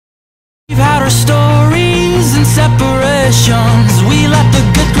stories and separations. We let the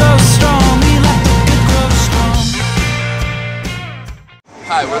good grow strong. We let the good grow strong.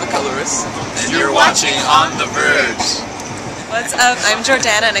 Hi, we're the Colorists, and you're watching On the Verge. What's up? I'm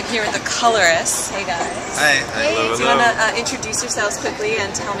Jordana, and I'm here with the Colorists. Hey guys. Hi. Hello, Do you want to introduce yourselves quickly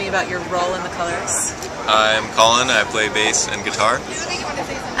and tell me about your role in the Colorists? I'm Colin, I play bass and guitar.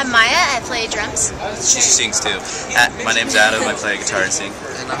 I'm Maya, I play drums. She sings too. My name's Adam, I play guitar and sing.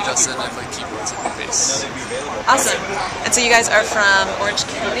 And I'm Justin, I play keyboards and bass. Awesome. And so you guys are from Orange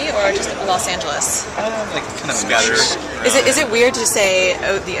County or just Los Angeles? Like kind of scattered. Is it weird to say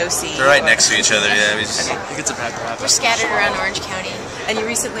the OC? They're right next to each other, yeah. We just, I think it's a bad rap. We're scattered around Orange County. And you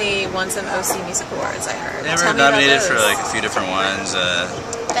recently won some OC Music Awards, I heard. They were nominated for like a few different ones.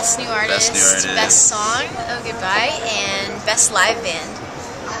 Best New Artist, Best Song, Oh Goodbye, and Best Live Band,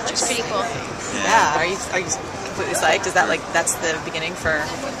 which is pretty cool. Yeah. Are you completely psyched? Is that like that's the beginning for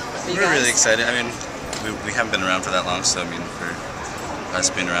you We're guys? really excited. I mean, we haven't been around for that long, so I mean, for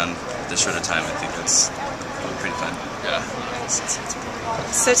us being around this short a time, I think that's pretty fun. Yeah.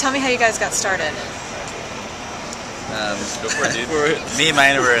 So tell me how you guys got started. Go for it, dude. Me and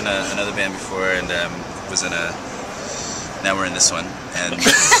Maya were in another band before, and was in a. Now we're in this one, and we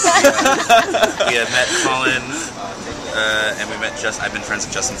had met Colin, and we met Justin. I've been friends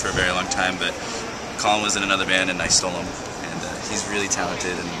with Justin for a very long time, but Colin was in another band, and I stole him. And he's really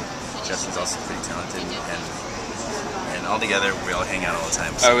talented, and Justin's also pretty talented, and all together we all hang out all the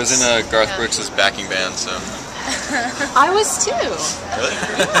time. So I was in a Garth Brooks' backing band, so. I was too. Really?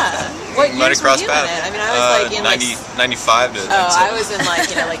 Yeah. What Might years have were crossed you in paths. it? I mean, I was like in 95 to. Oh, I was in like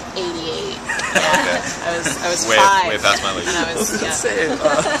like 88. Yeah. Okay. I was way 5. way past my league. And I was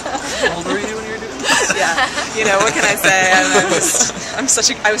How old were you when you were doing this? yeah. You know what can I say? I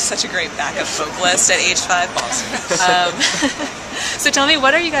was such a great backup vocalist at age 5. Awesome. So tell me,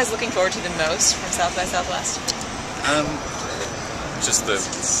 what are you guys looking forward to the most from South by Southwest? Just the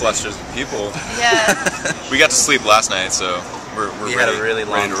clusters of people. Yeah. We got to sleep last night, so we're we ready, had a really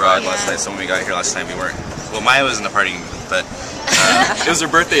long ready to drive rock. last night. So when we got here last time, we weren't. Well, Maya was in the partying booth, but It was her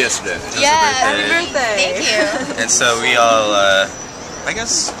birthday yesterday. Yeah. Happy Thank birthday! you. and so we all. I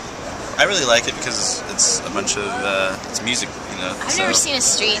guess I really like it because it's a bunch of it's music, you know. I've never seen a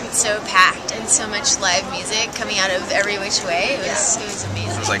street so packed and so much live music coming out of every which way. It was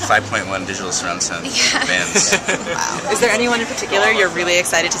amazing. It was like 5.1 digital surround sound bands. Wow. Is there anyone in particular you're really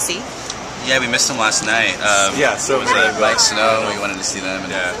excited to see? Yeah, we missed them last night. Yeah, so it was Mike Snow. We wanted to see them.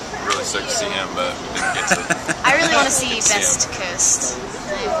 And Yeah, really stoked to see him, but we didn't get to. I really want to see Best Coast.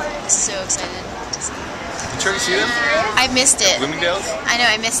 I'm so excited to see it. Did you already see them? I missed it. Bloomingdale's? I know,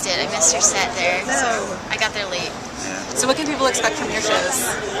 I missed it. I missed your set there. So I got there late. So what can people expect from your shows?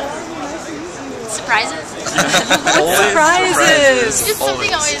 Surprises? Surprises! Just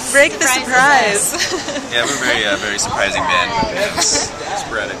something always Break the surprises surprise. us. Yeah, we're very surprising band.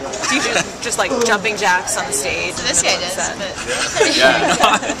 Sporadic. Do you do just like jumping jacks on the stage? So this guy does, but Yeah.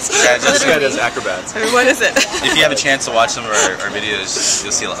 Yeah, This guy does acrobats. I mean, what is it? if you have a chance to watch some of our videos,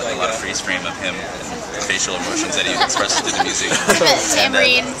 you'll see a lot of freeze frame of him and the facial emotions that he expresses through the music.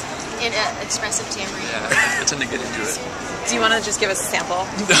 tambourine, in expressive tambourine. Yeah, I tend to get into it. Do you want to just give us a sample?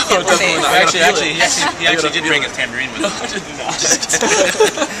 No, definitely not. Actually, he actually did bring a tambourine with him.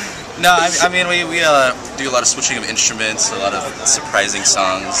 No, I mean we do a lot of switching of instruments, a lot of surprising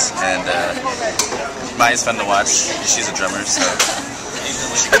songs, and Maya's fun to watch. She's a drummer, so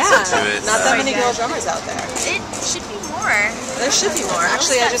she gets into it. Not that many girl drummers out there. It should be more. There should be more.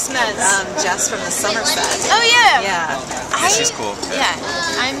 Actually, I just met Jess from the Somerset. Oh yeah. Yeah. She's cool. Yeah,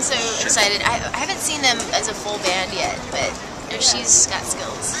 I'm so excited. I haven't seen them as a full band yet, but she's got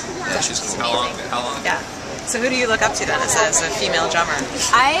skills. Yeah, she's cool. How long? Yeah. So who do you look up to then as a female drummer?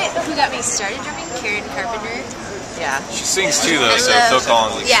 Who got me started drumming? Karen Carpenter. Yeah. She sings too, though, so Phil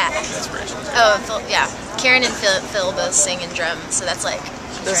Collins is inspiration. Oh, Phil, yeah. Karen and Phil both sing and drum, so that's like.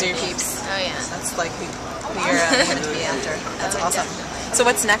 Those are your peeps. Oh yeah. That's like who you're going to be after. That's awesome. So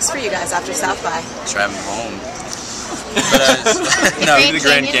what's next for you guys after South by? Driving home. But, no, The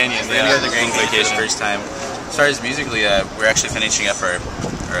Grand Canyon? We're gonna go to the Grand Canyon for the first time. As far as musically, we're actually finishing up our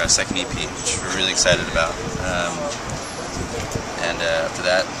second EP, which we're really excited about. And after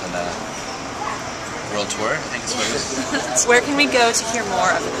that, then world tour, I think is what it is. Where can we go to hear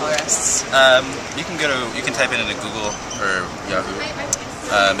more of the Colorists? You can type it into Google or Yahoo.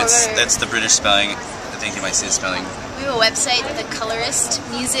 It's the British spelling. I think you might see the spelling. We have a website,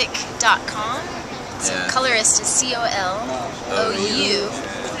 thecoloristmusic.com. So Colorist is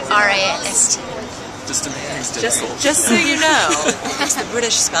COLOURIST. Just so you know, it's the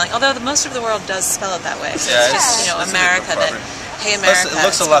British spelling. Although most of the world does spell it that way. So Yeah, it's just America that Hey America Plus, it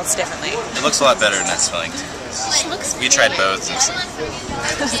looks a lot differently. It looks a lot better in that spelling. We tried both.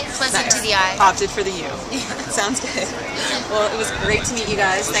 Pleasant to the eye. Opted for the U. Sounds good. Well, it was great to meet you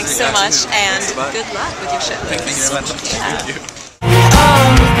guys. Thanks so much, and good luck with your show. Thank you very much. Yeah. Thank you.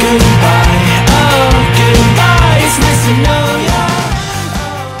 Oh, goodbye.